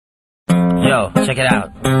Yo, check it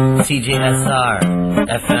out. TJSR,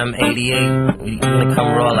 FM 88. We gonna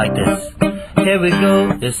come raw like this. Here we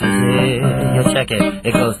go, this is it. Yo, check it.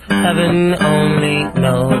 It goes, heaven only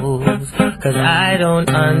knows, 'cause I don't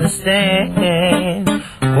understand.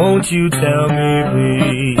 Won't you tell me,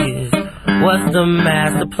 please, what's the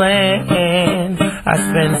master plan? I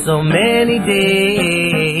spent so many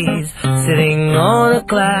days sitting on a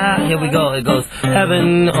cloud. Here we go, it goes,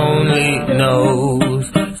 heaven only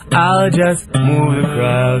knows. I'll just move the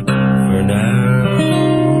crowd for now.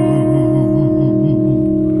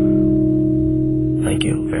 Thank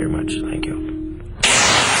you very much, thank you.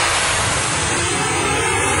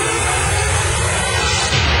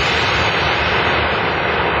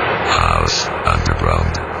 House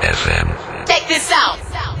Underground FM. Check this out.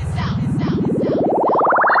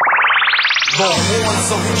 The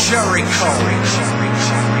horns of Jericho.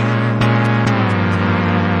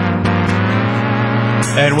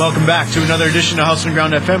 And welcome back to another edition of House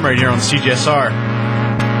Underground FM right here on CJSR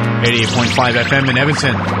 88.5 FM in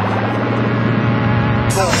Edmonton.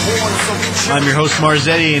 I'm your host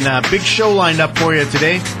Marzetti, and a big show lined up for you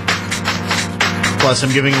today. Plus,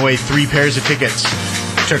 I'm giving away 3 pairs of tickets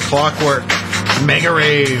to Clockwork Mega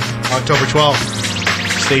Rave, October 12th.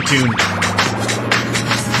 Stay tuned.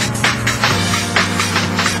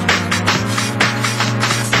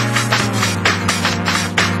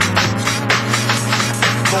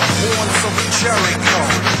 The horns of Jericho.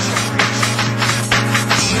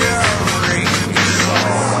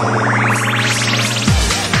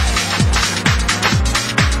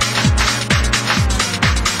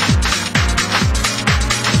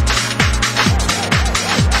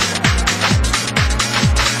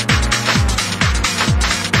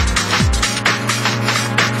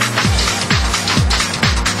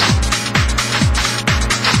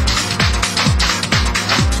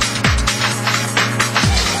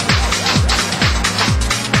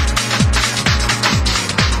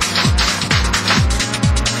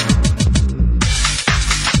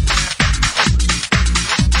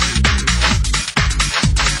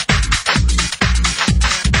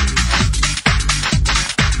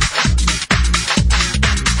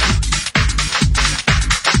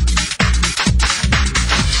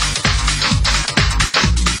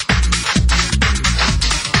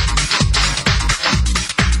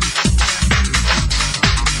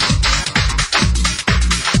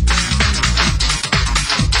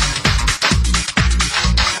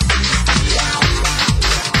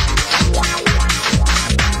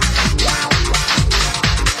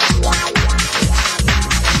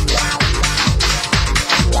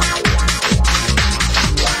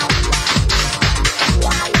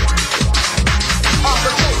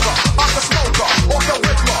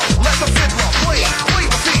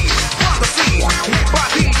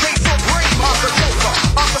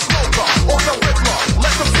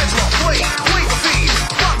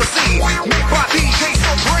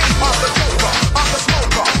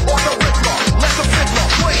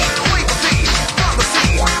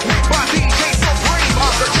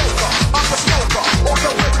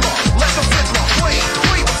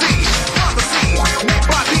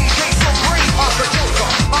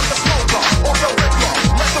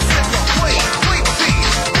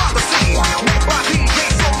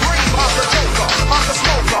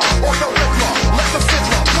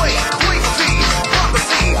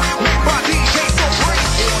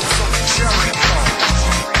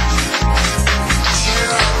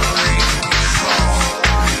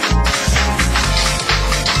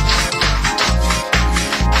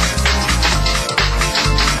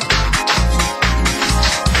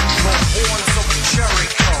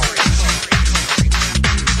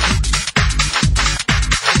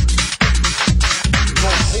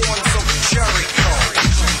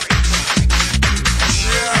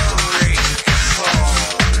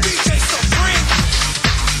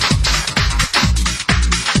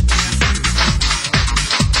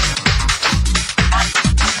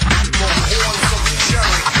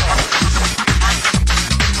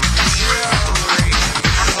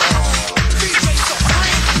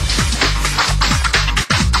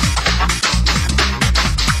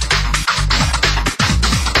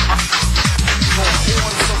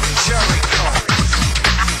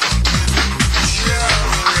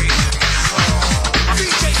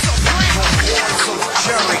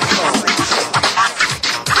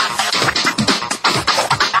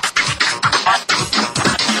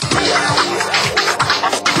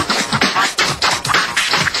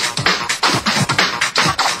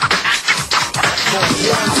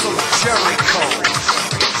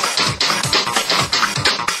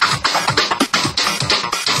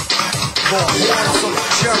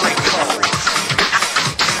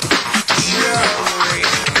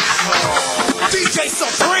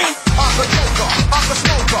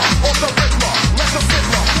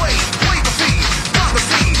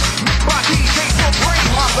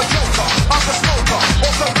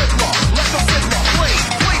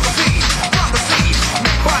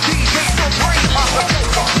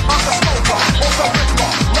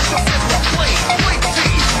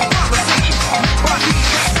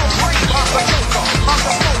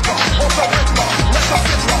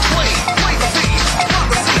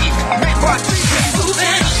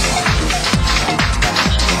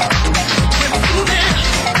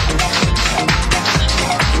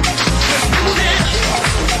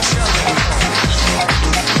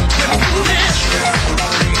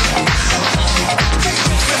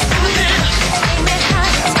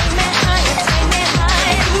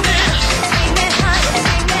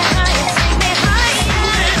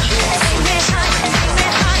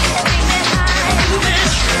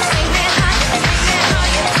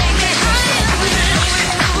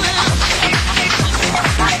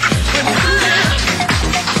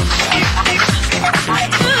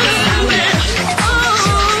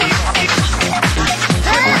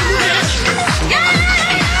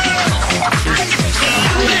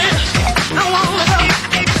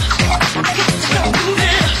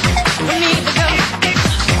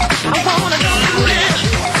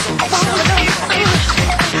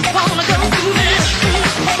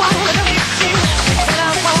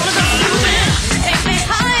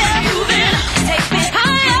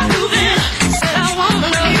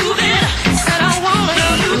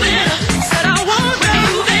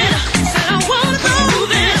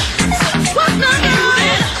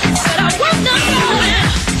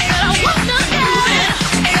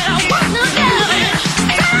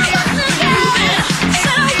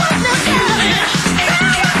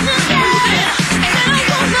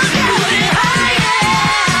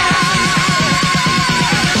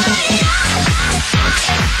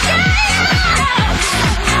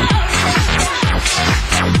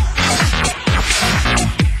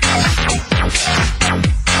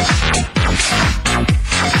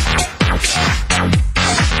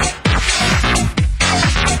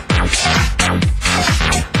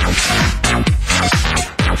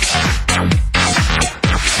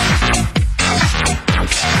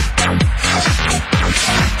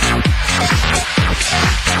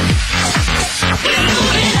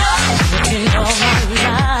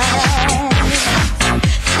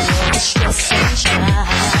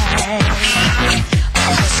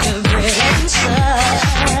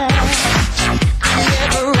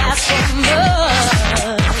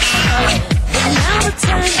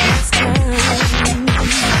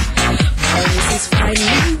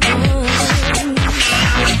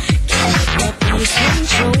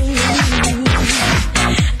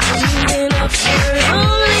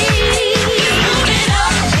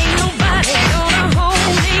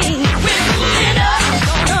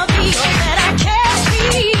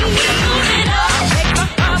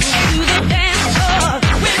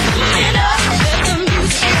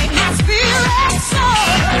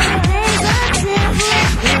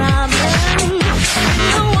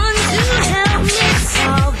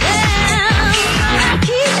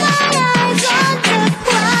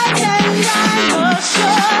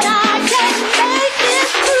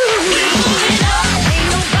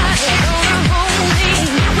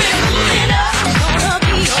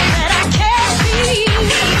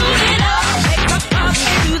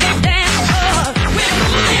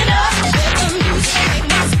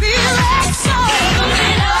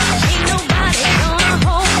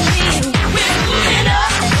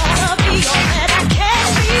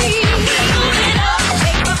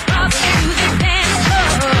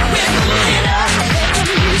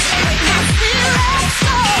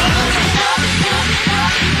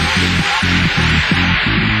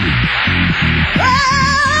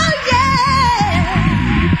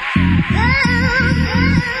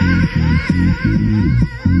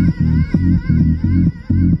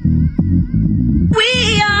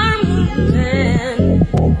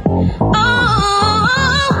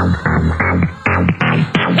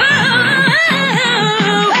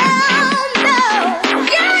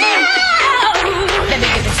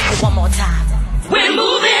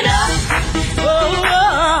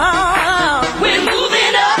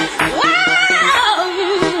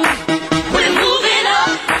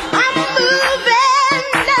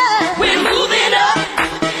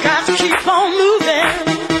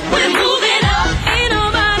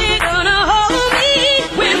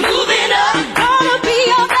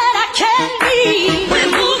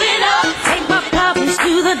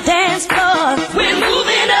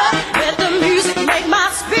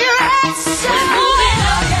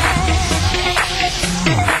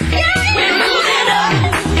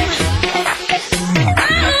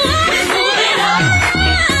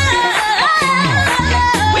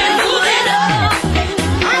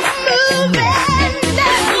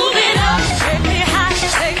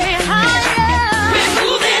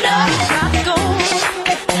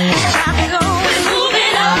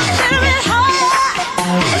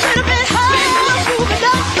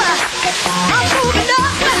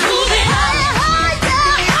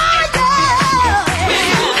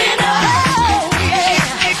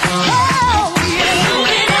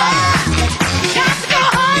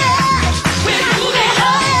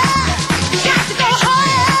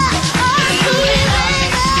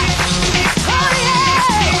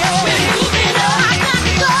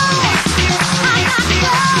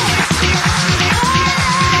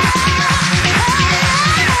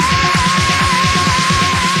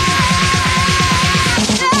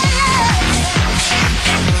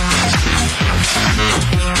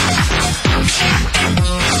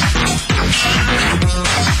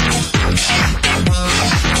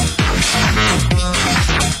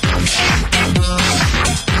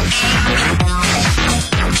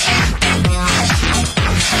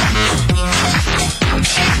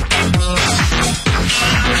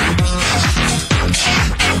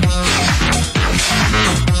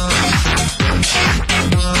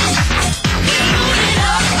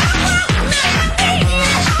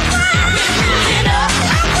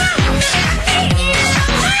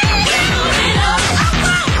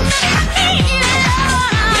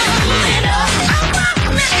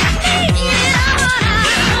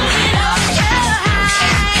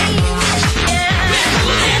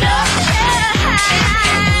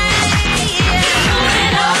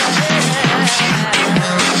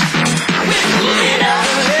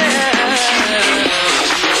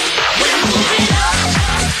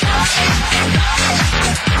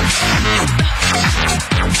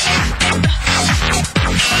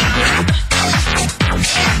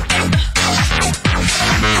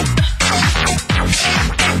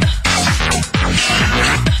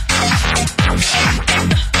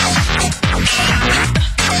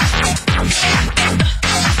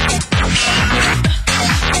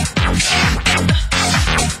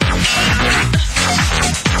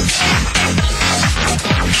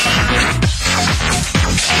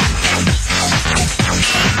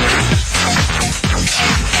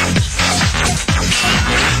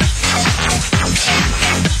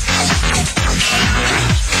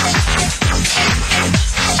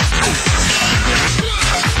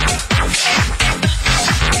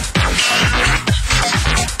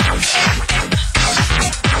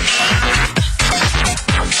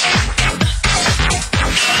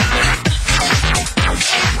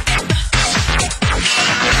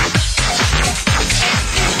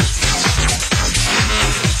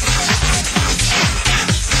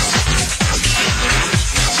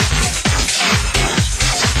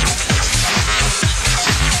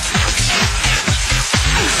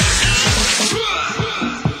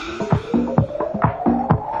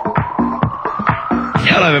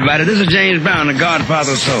 Hello, everybody. This is James Brown, the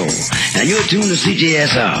Godfather of Soul. Now, you're tuned to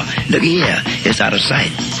CJSR. Look here. It's out of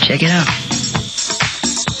sight. Check it out.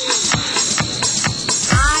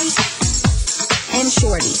 I am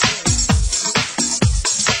Shorty.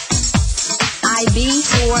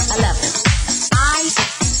 IB411. I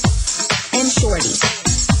am Shorty.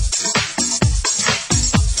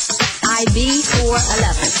 IB411.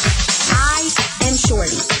 I am Shorty. IB411. I am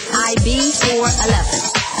Shorty.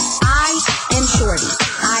 IB411. I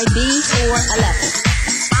am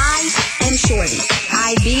Shorty.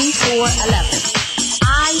 IB411.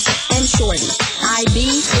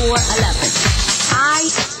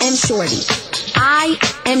 I am Shorty. IB411. I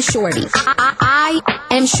am Shorty. I am Shorty. I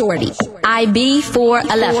am Shorty.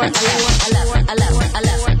 IB411.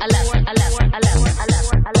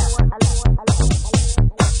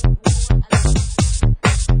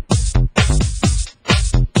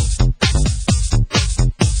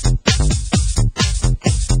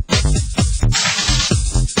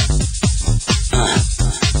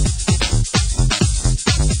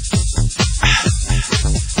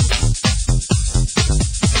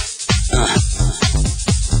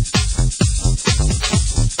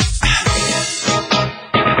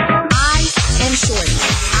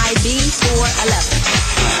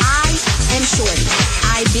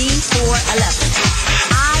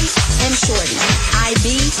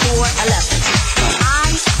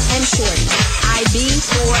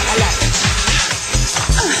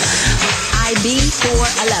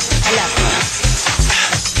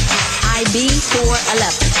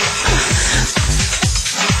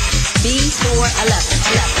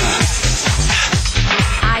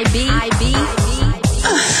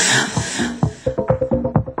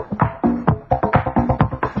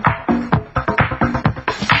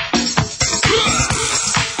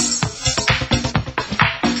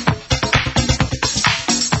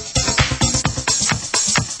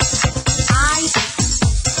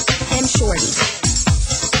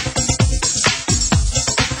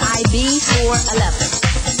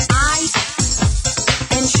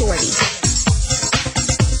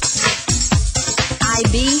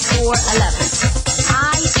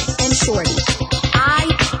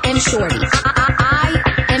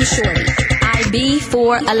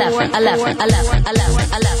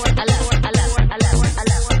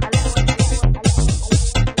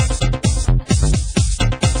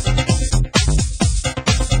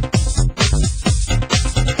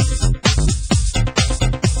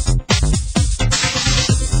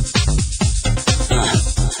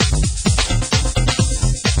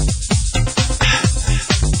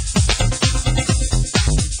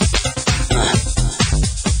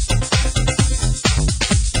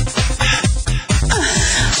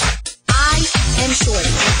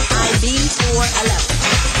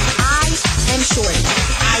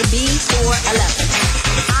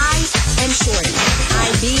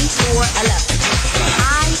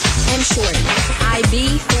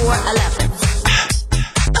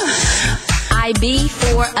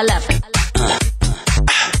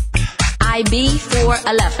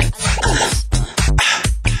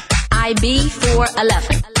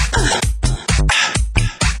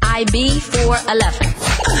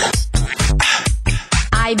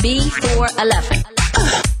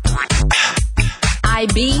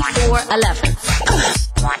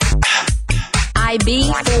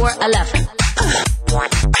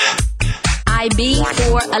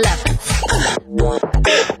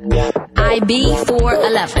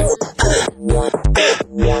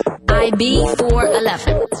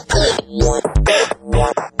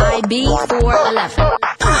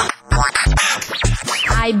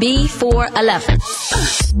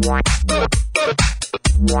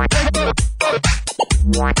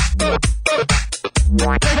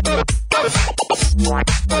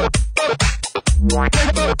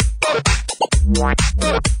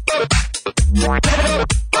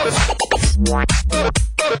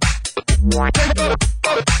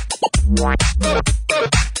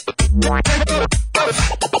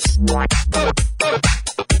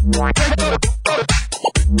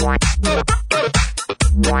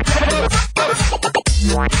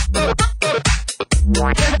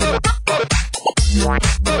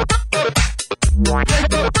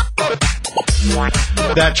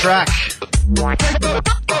 That track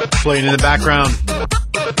playing in the background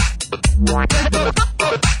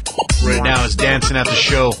right now is Dancing at the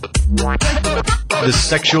Show. The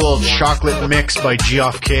Sexual Chocolate Mix by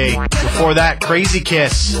G-Off-K. Before that, Crazy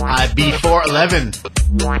Kiss, B411,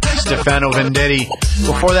 Stefano Vendetti.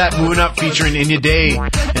 Before that, Moving Up featuring Inya Day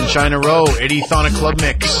and China Row, Eddie Thona Club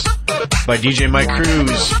Mix by DJ Mike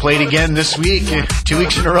Cruz. Played again this week, 2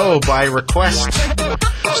 weeks in a row by request.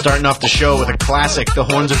 Starting off the show with a classic, The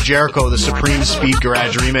Horns of Jericho, the Supreme Speed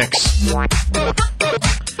Garage remix.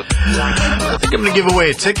 I think I'm going to give away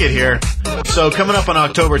a ticket here. So coming up on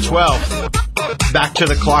October 12th, Back to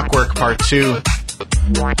the Clockwork Part 2.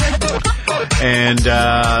 And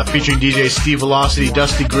featuring DJ Steve Velocity,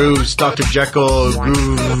 Dusty Grooves, Dr. Jekyll,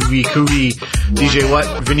 Groovy Kubi, DJ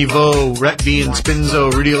What, Vinny Vo, Rhett Bean,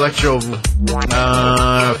 Spinzo, Rudy Electro,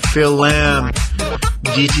 Phil Lamb,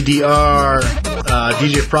 DTDR,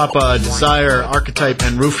 DJ Propa, Desire, Archetype,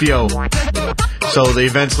 and Rufio. So the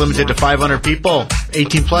event's limited to 500 people.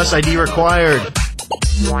 18 plus ID required.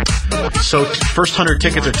 So first 100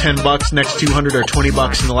 tickets are $10, next 200 are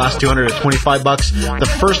 $20, and the last 200 are $25. The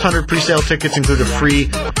first 100 pre-sale tickets include a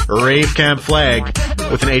free rave cam flag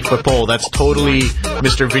with an 8-foot pole. That's totally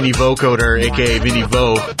Mr. Vinny Vocoder, aka Vinny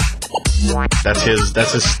Vo. That's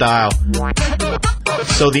his style.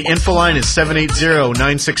 So the info line is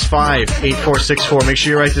 780-965-8464. Make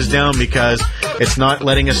sure you write this down because it's not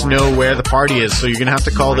letting us know where the party is. So you're going to have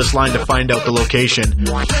to call this line to find out the location.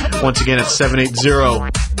 Once again, it's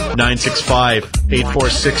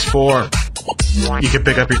 780-965-8464. You can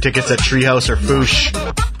pick up your tickets at Treehouse or Foosh.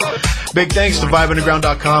 Big thanks to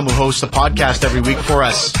VibeUnderground.com who hosts the podcast every week for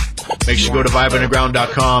us. Make sure you go to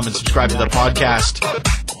VibeUnderground.com and subscribe to the podcast.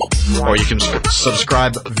 Or you can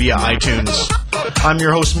subscribe via iTunes. I'm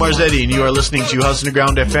your host Marzetti, and you are listening to House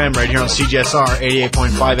Underground FM right here on CJSR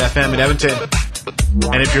 88.5 FM in Edmonton.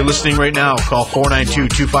 And if you're listening right now, call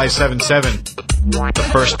 492-2577. The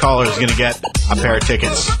first caller is going to get a pair of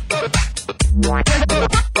tickets.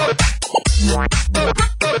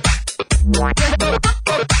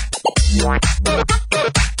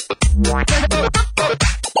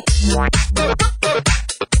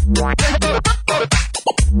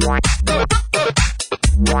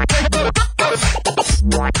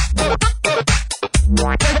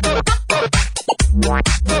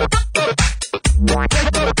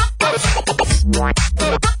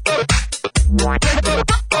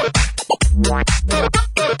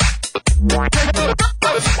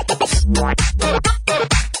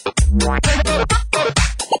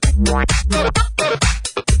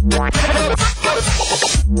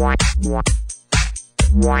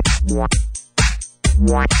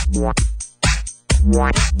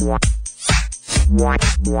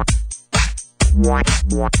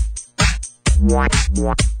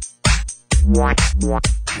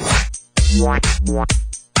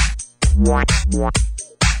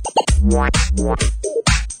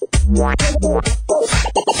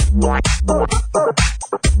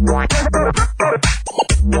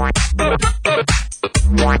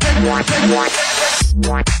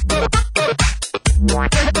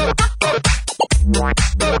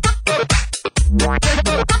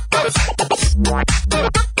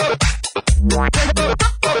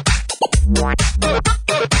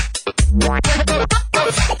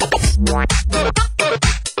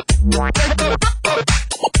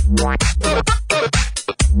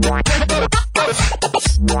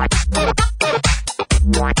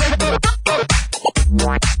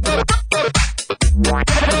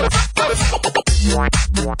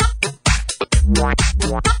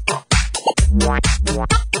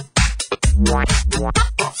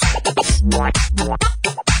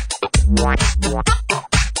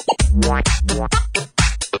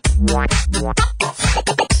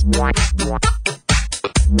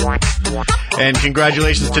 And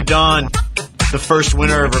congratulations to Dawn, the first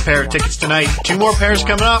winner of her pair of tickets tonight. 2 more pairs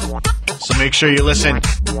coming up, so make sure you listen.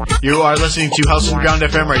 You are listening to House Underground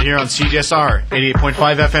FM right here on CJSR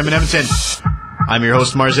 88.5 FM in Edmonton. I'm your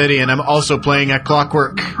host Marzetti, and I'm also playing at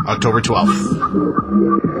Clockwork October 12th.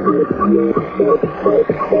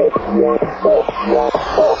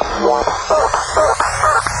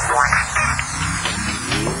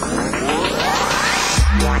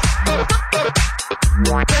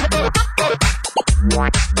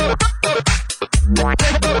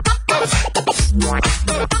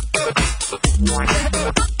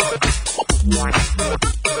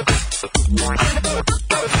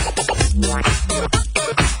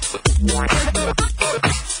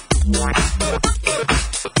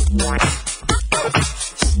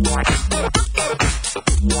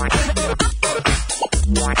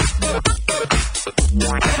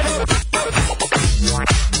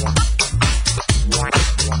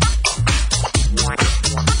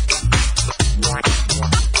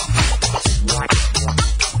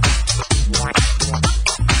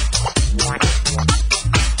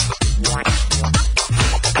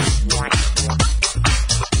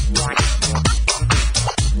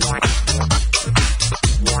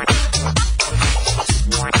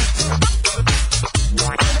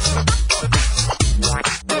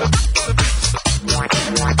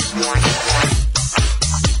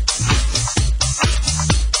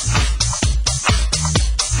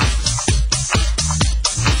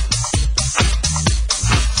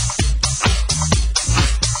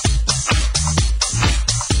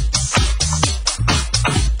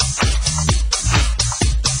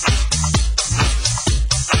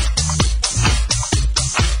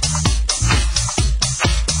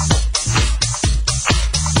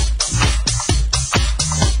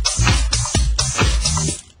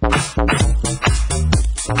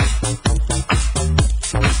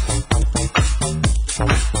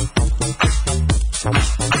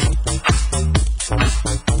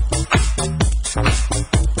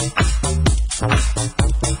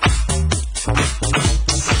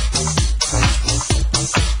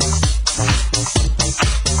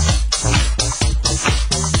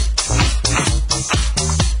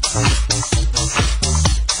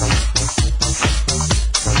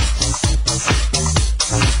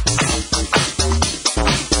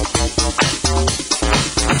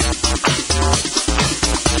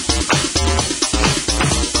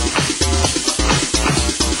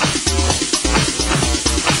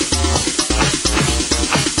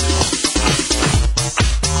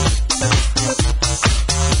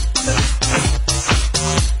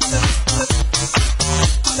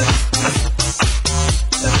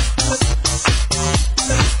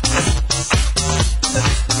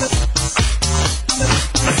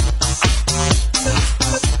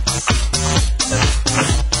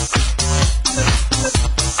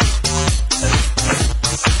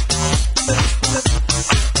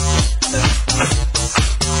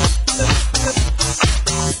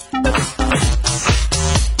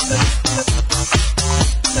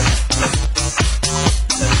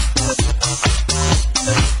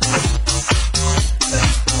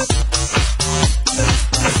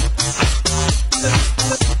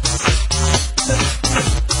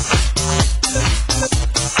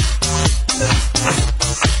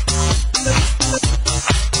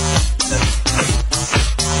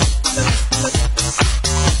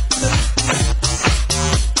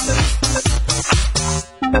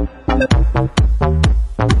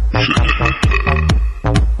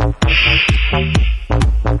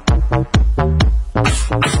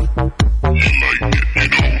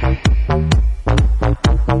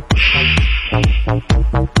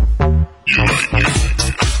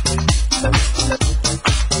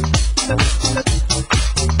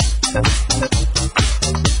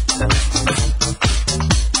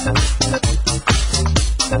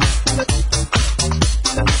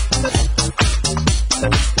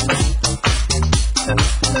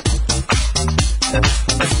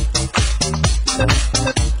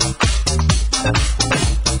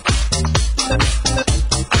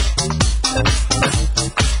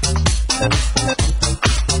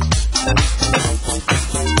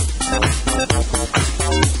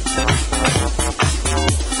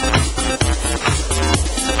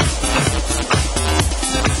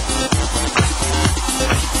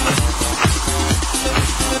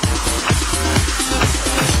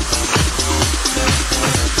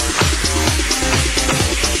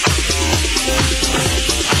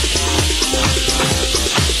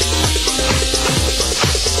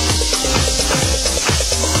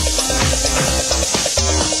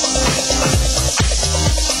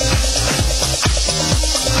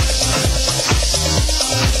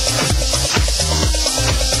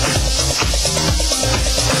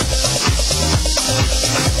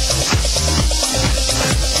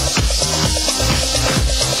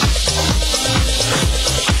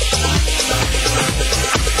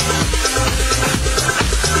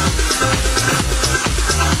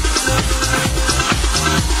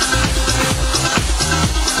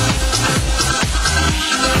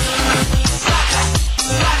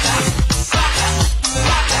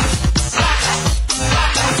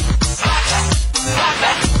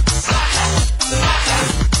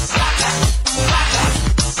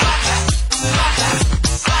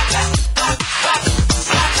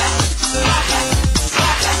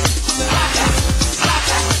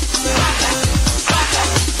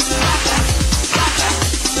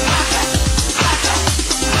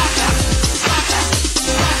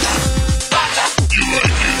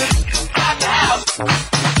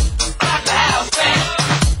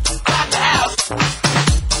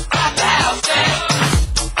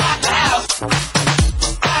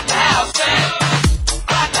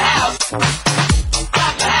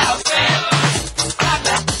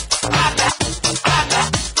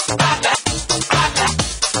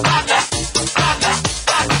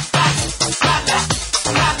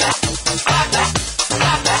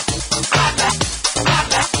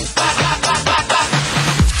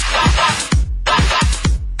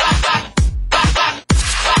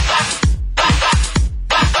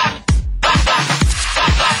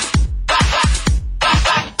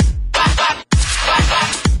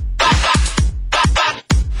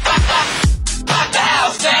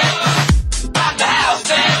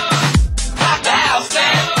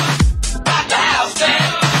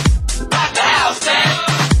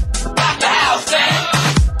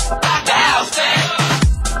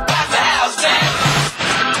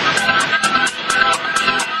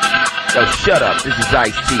 Yo, shut up. This is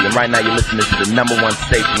Ice-T, and right now you're listening to the #1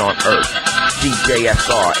 station on Earth,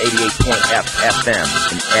 CJSR 88.F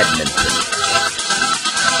FM in Edmonton.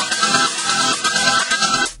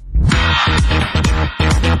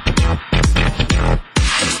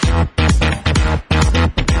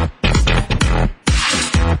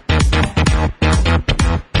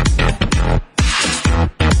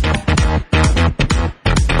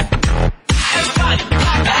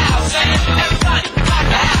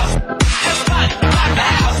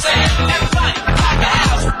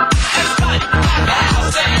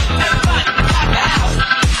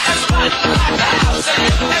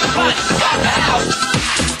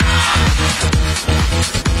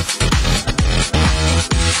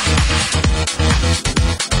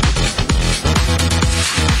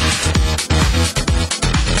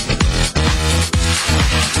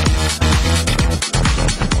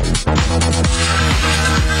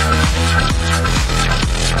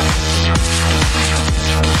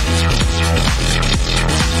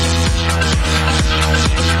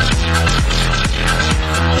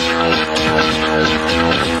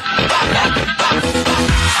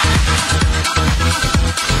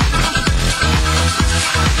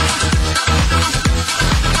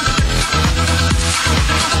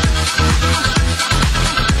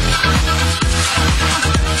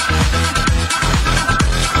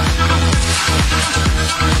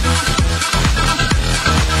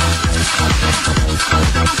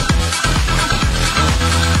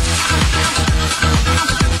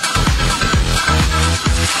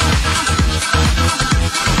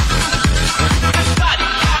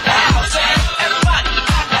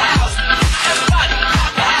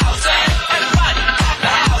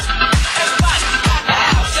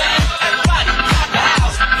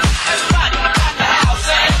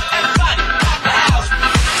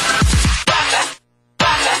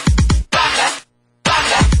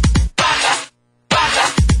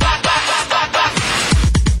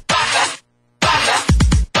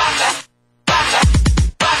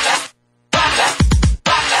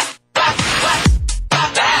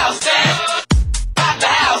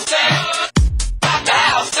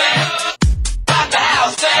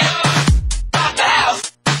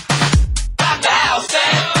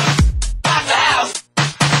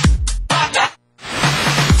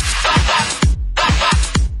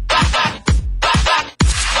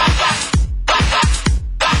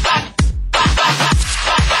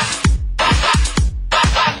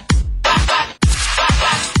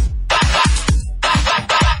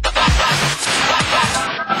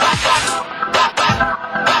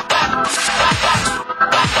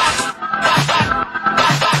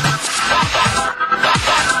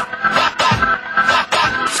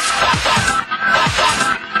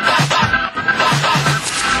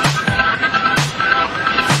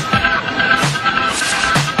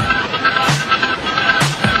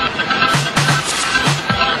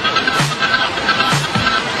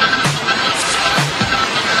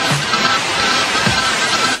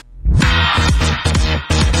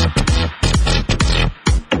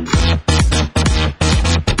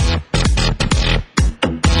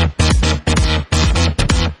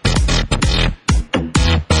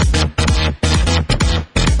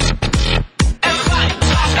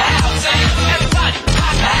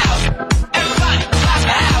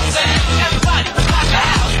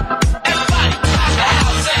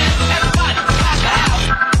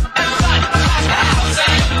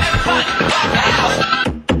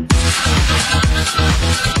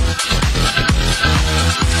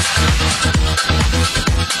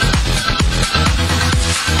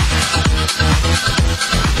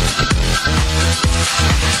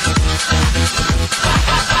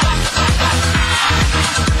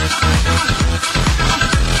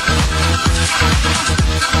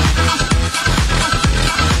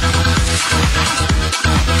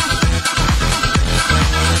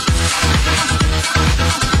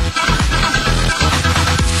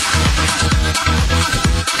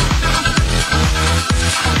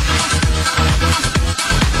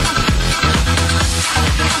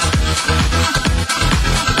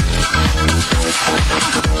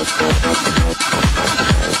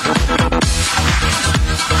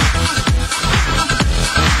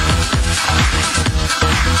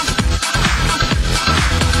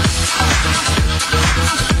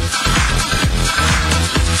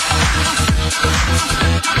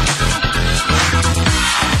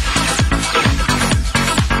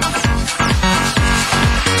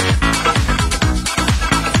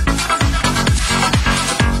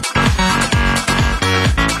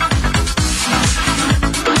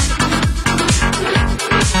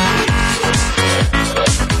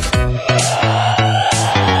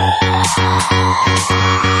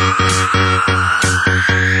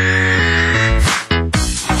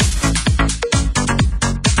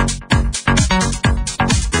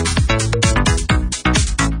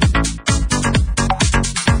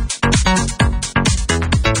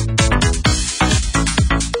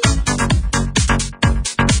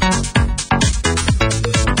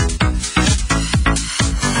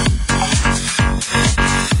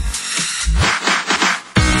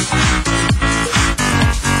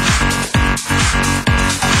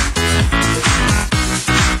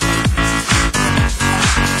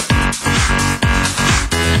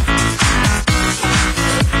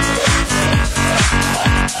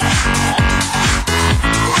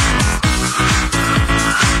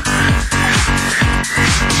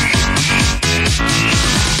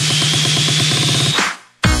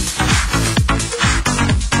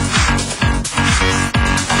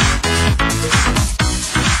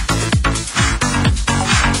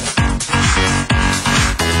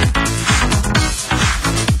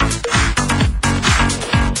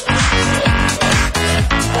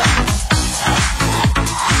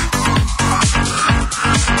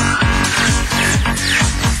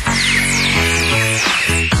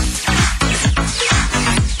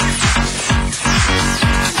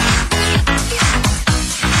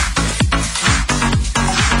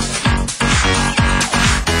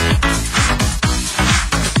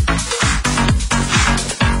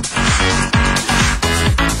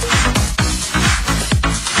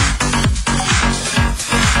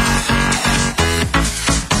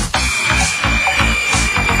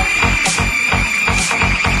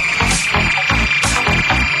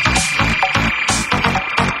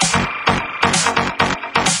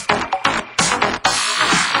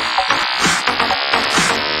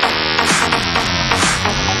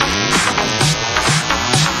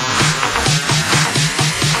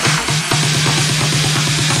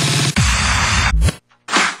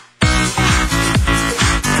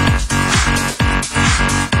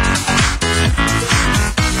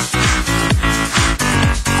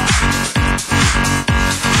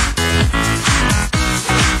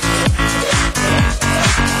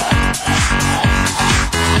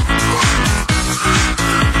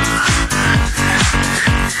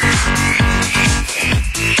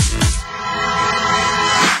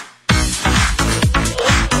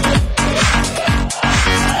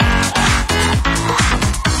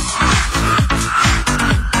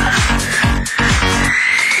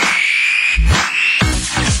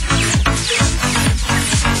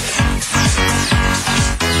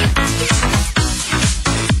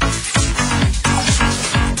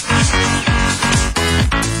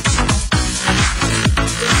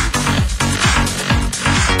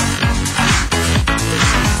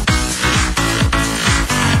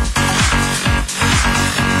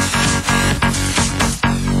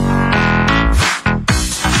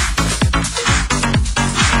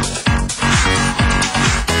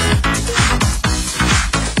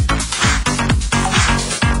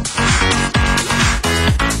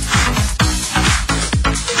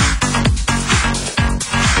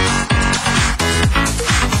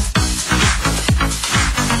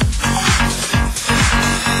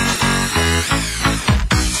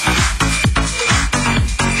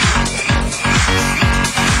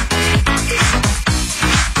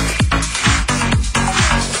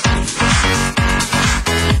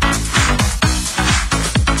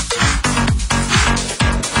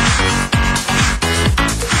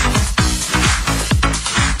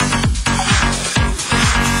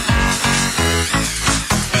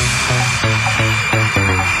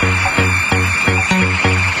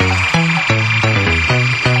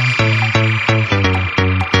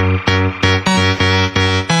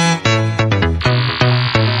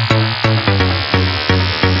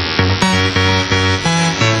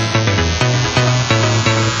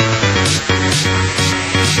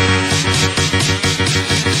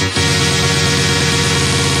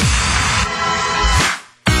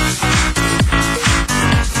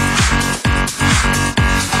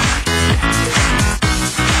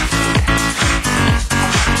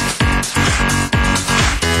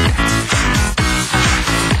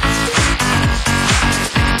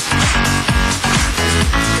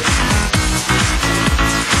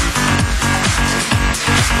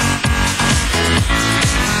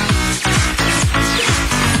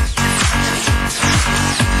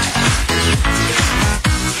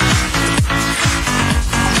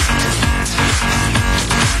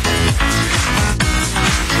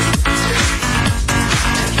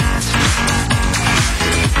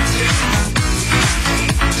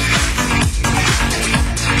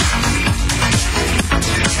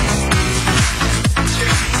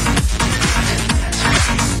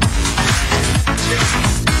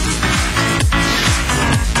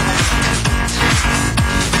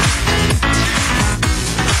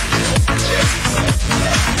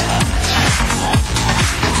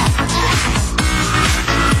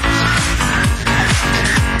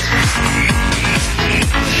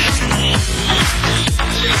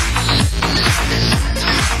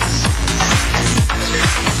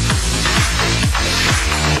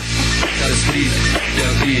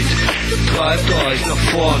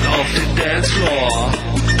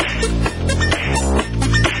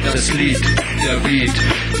 Lied, der Beat,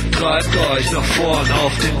 treibt euch nach vorn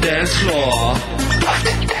auf den Dancefloor.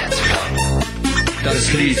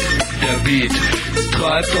 Das Lied, der Beat,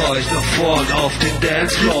 treibt euch nach vorn auf den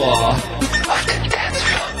Dancefloor.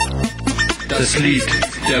 Das Lied,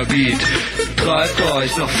 der Beat, treibt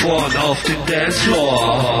euch nach vorn auf den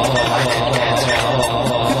Dancefloor.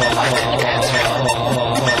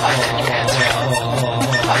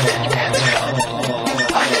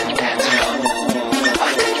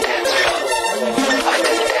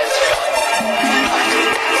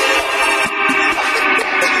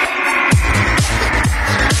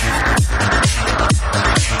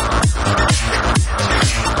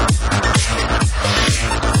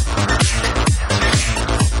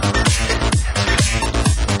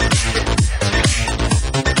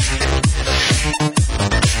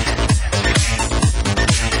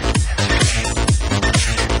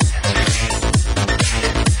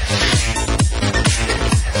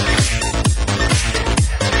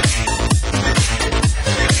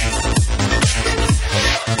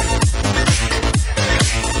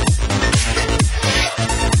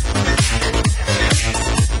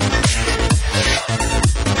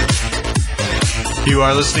 You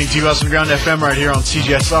are listening to HouseUnderground FM right here on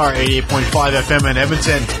CJSR 88.5 FM in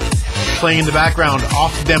Edmonton. Playing in the background,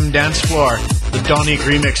 Off Them Dance Floor, the Donique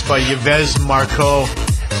remix by Yves Marco.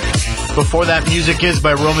 Before that, Music Is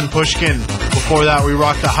by Roman Pushkin. Before that, we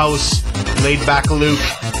rocked the house, Laid Back Luke.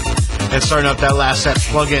 And starting out that last set,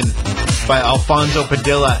 Plug-In by Alfonso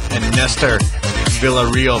Padilla and Nestor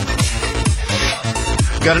Villarreal.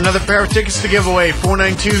 Got another pair of tickets to give away,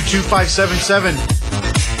 492-2577.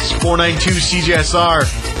 492 CJSR.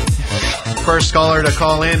 First caller to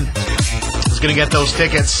call in is going to get those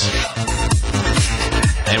tickets.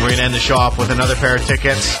 And we're going to end the show off with another pair of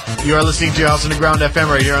tickets. You are listening to HouseUnderground FM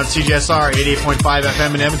right here on CJSR 88.5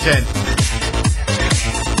 FM in Edmonton.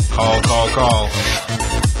 Call.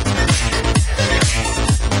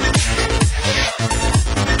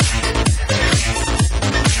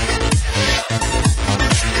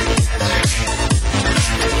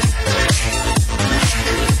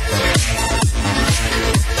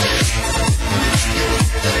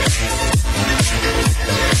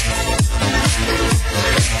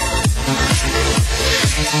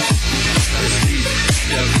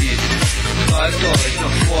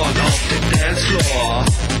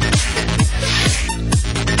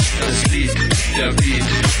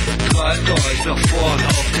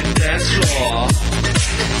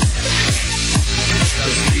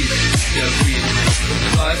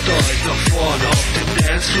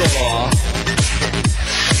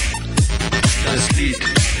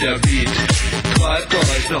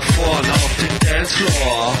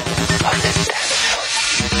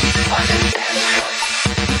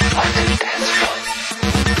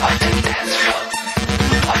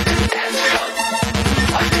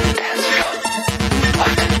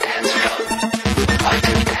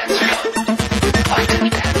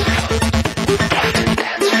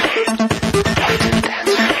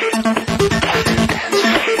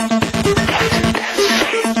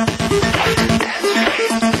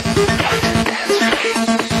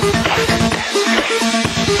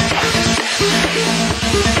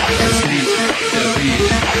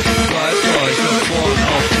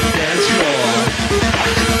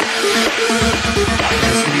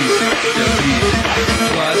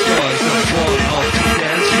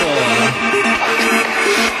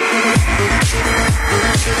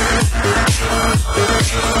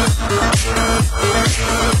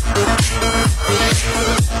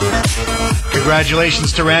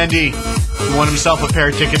 Congratulations to Randy. He won himself a pair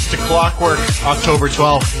of tickets to Clockwork, October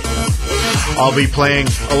 12th. I'll be playing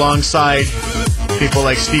alongside people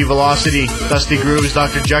like Steve Velocity, Dusty Grooves,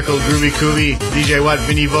 Dr. Jekyll, Groovy Koovy, DJ Watt,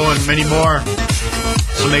 Vinny Vo, and many more.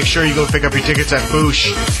 So make sure you go pick up your tickets at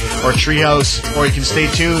Boosh or Treehouse, or you can stay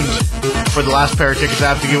tuned for the last pair of tickets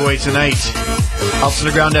I have to give away tonight.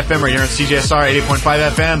 HouseUnderground FM right here on CJSR 88.5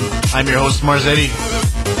 FM. I'm your host, Marzetti.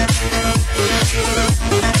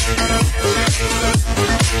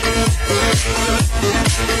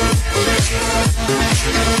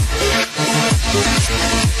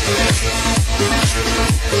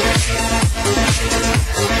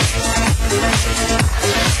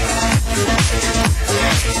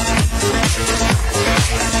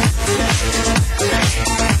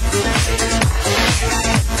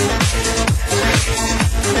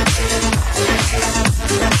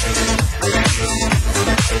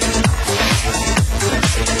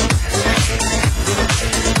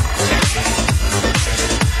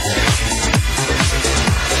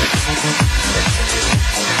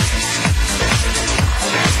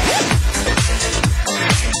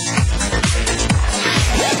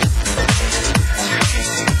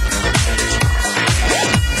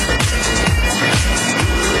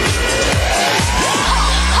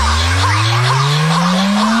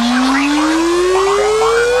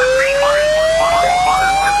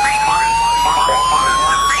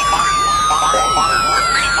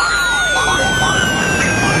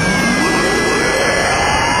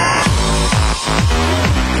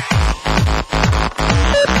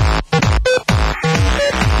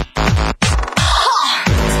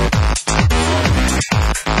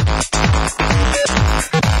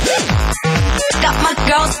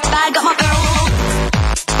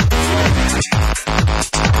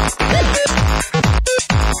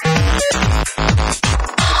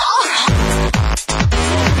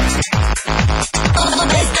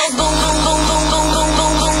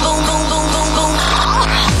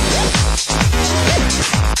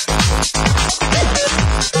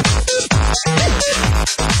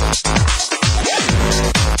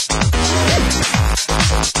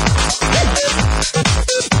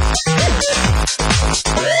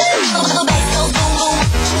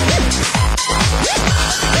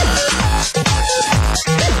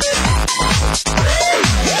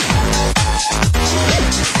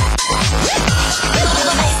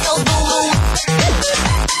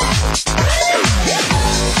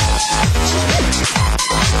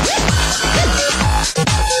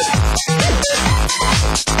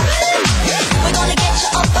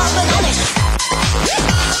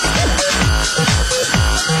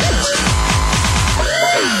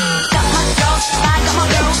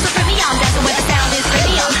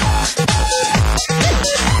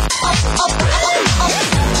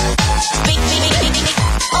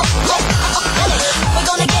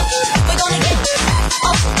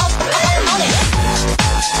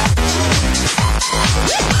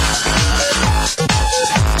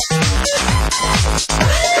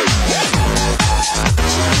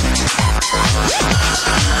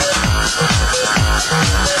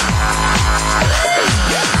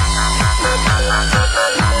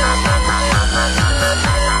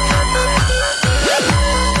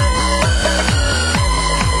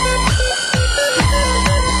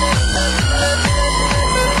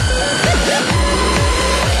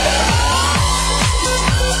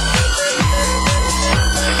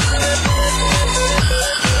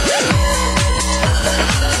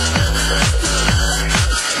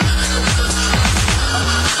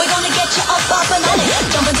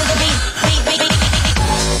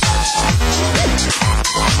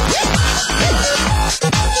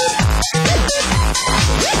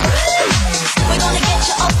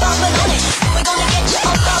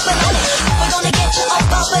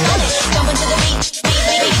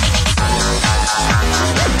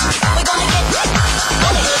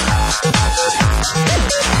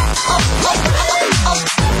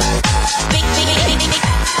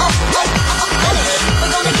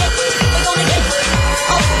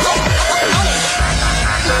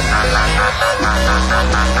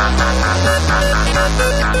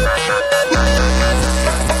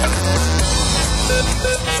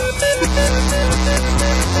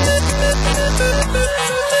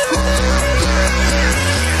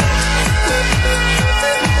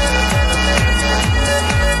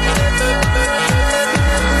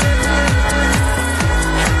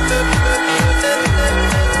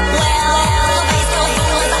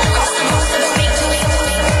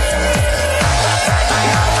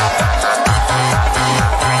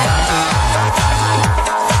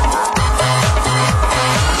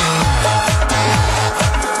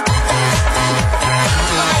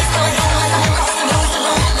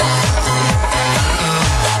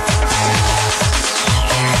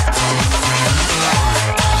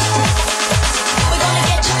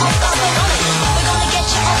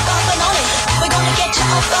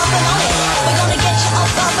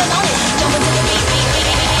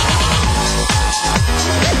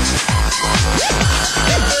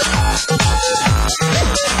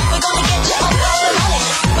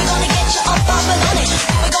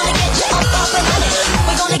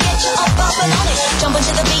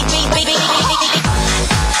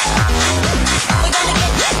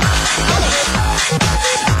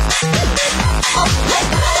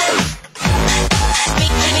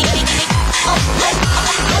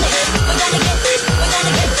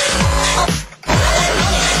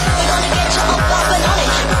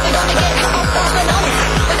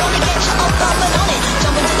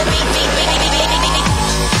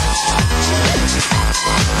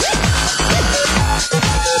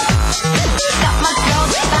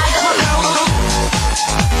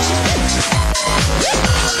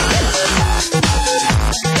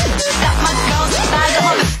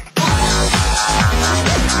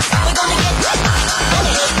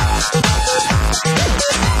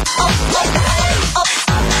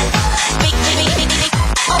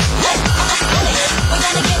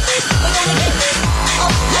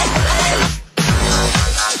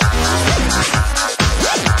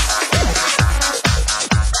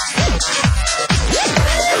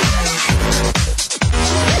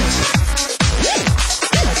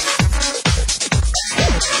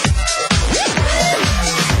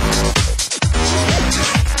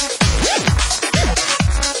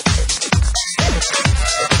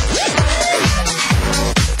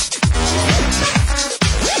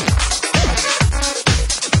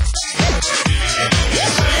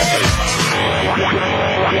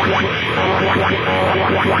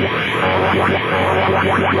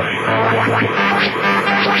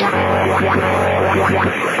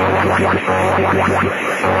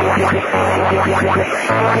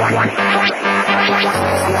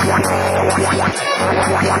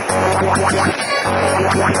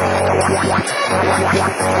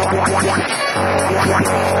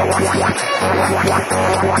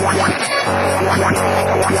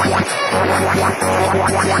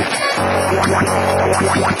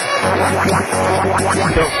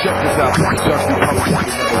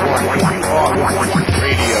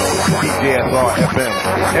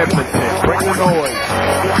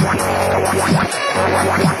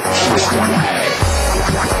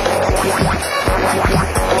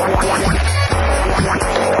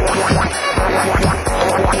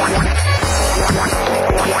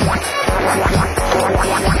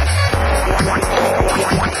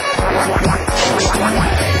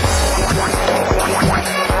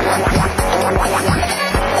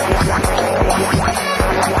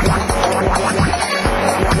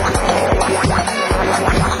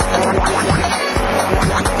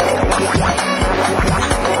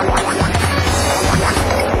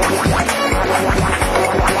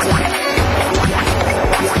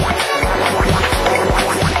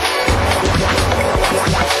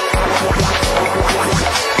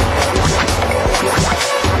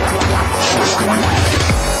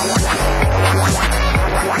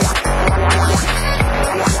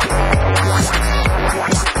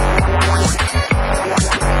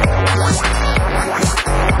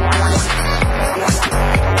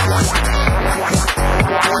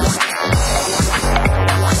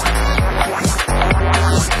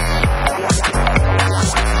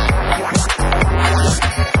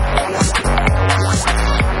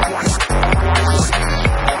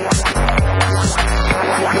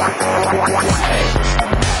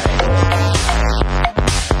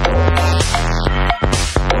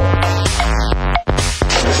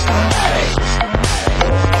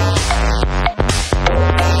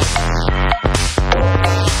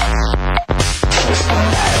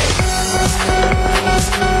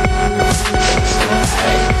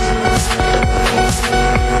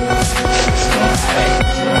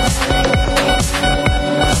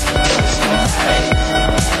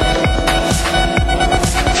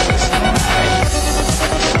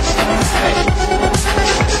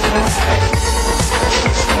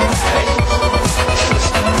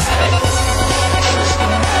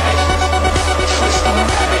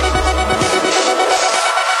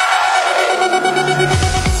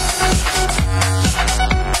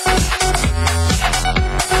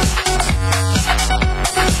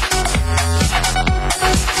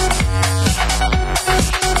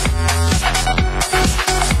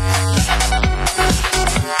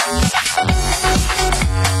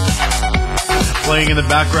 playing in the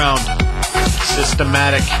background,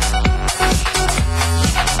 Systematic,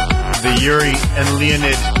 the Yuri and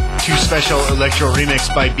Leonid 2 Special Electro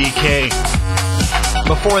Remix by BK.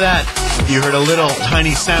 Before that, you heard a little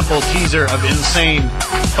tiny sample teaser of Insane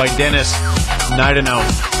by Dennis Naidano.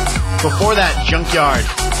 Before that, Junkyard,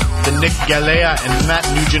 the Nick Galea and Matt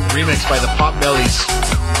Nugent remix by the Potbellies.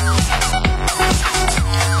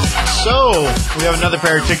 So, we have another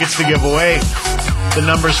pair of tickets to give away. The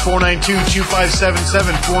number's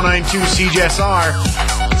 492-2577,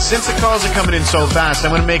 492-CJSR. Since the calls are coming in so fast,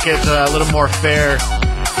 I'm going to make it a little more fair.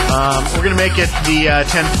 We're going to make it the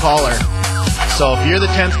 10th caller. So if you're the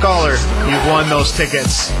 10th caller, you've won those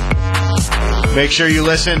tickets. Make sure you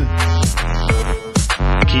listen.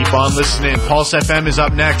 Keep on listening. Pulse FM is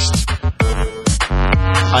up next.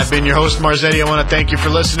 I've been your host, Marzetti. I want to thank you for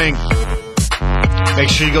listening. Make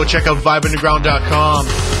sure you go check out vibeunderground.com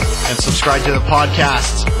and subscribe to the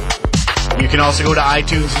podcast. You can also go to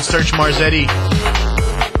iTunes and search Marzetti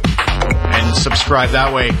and subscribe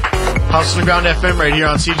that way. House Underground FM right here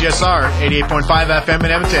on CGSR 88.5 FM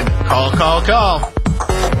in Edmonton. Call, call, call.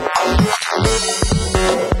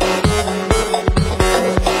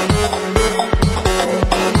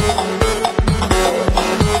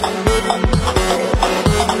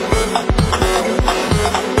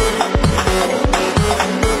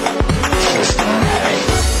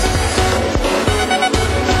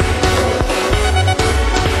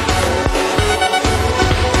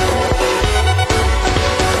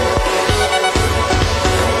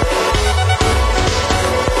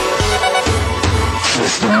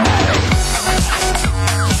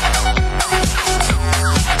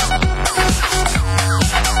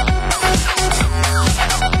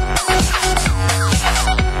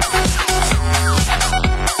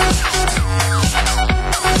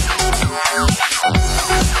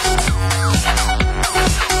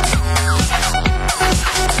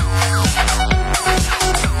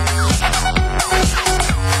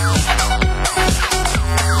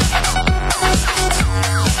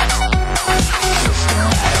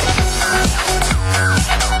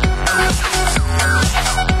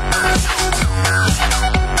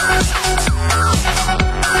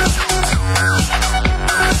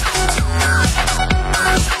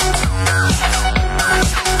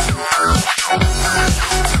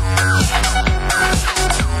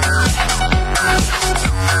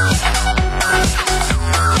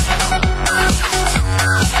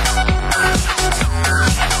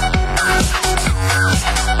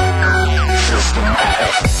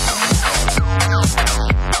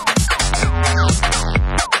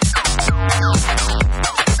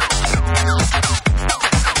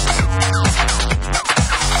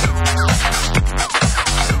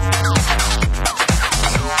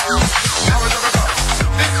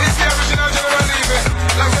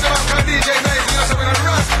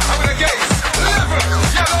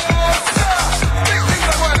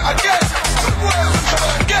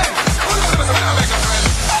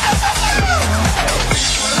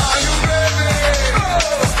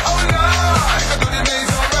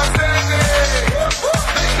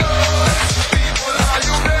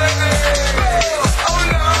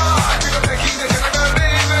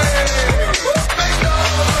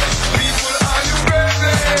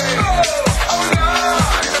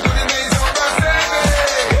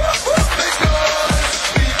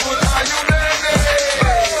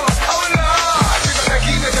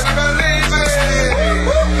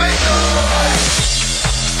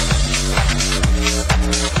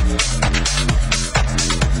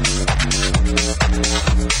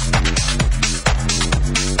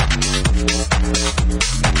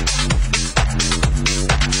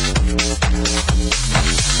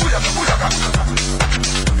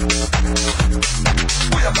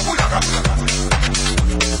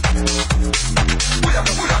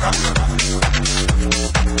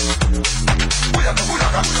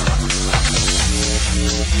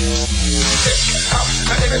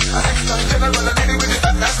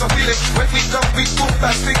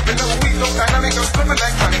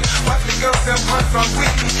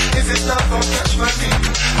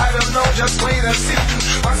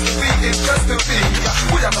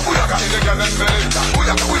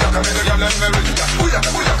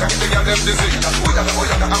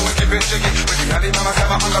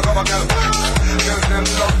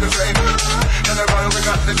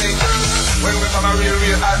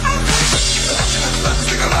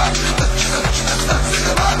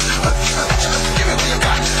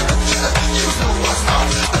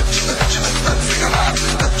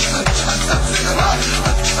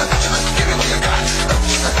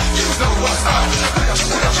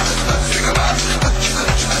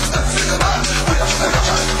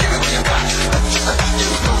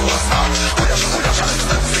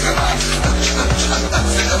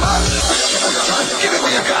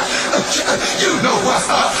 You know what's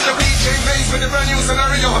up. The DJ Maze with the brand new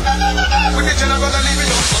scenario. With the general leaving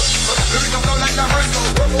you. Lyrics don't flow like the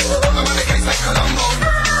Briscoe. I'm on the case like Colombo.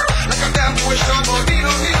 Like a damn Jewish Dumbo. Dino.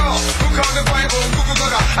 Who called the Bible? Google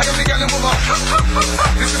Gaga. I am the girl in Mova.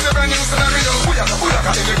 This is the brand new scenario. Uyaka,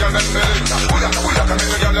 in the girl in Merida. Uyaka, in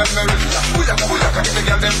the girl in Merida. Uyaka, in the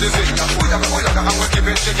girl in Dizina. Uyaka, and we keep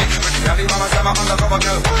it shaky. With the girl in Mama Sama undercover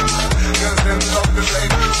girl. Girls them love the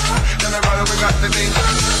flavor. General, we got the danger.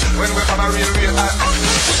 When we come a real hot.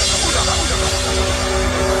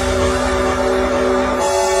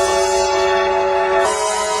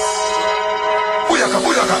 Uyaka.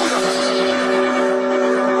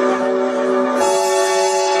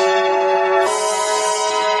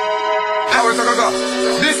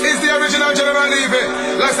 This is the original General Levy.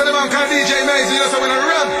 Like the man called DJ Maze, you know, so when I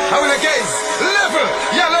run, I will gaze, level,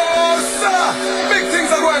 yellow, sir. Big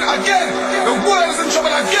things are going again. The world is in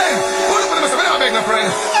trouble again. Hold up with them, I beg no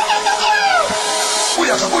friend.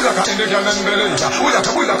 Uyaka, in the girl in Merida.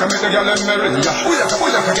 Uyaka, make the girl in Merida.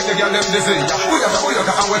 Uyaka, get the girl in Dizina.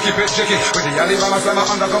 Uyaka, and we keep it jicky. With the yellow mama slammer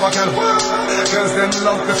undercover girl. Girls them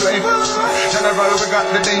love the flavor. General, we got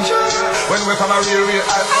the danger. When we come a real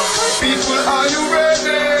hot. People, are you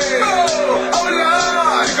ready? Oh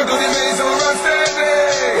Lord, you can do the maze over and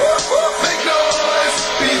steady. Make noise.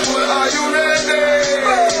 People, are you ready?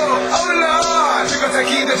 Oh Lord, you can take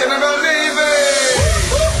in the General Levy.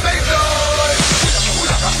 Make noise.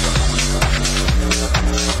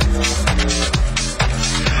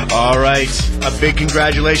 All right, a big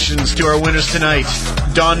congratulations to our winners tonight,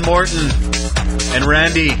 Don Morton and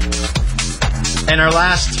Randy, and our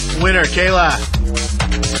last winner, Kayla.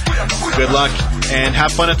 Good luck and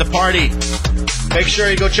have fun at the party. Make sure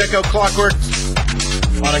you go check out Clockwork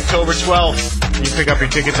on October 12th. You can pick up your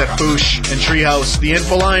tickets at Foosh and Treehouse. The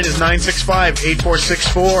info line is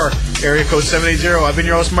 965-8464, area code 780. I've been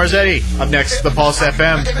your host, Marzetti. Up next, The Pulse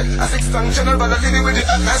FM.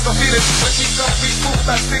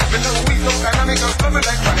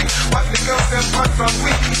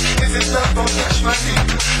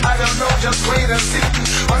 I don't know, just wait and see.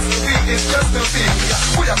 Once the beat is just a beat.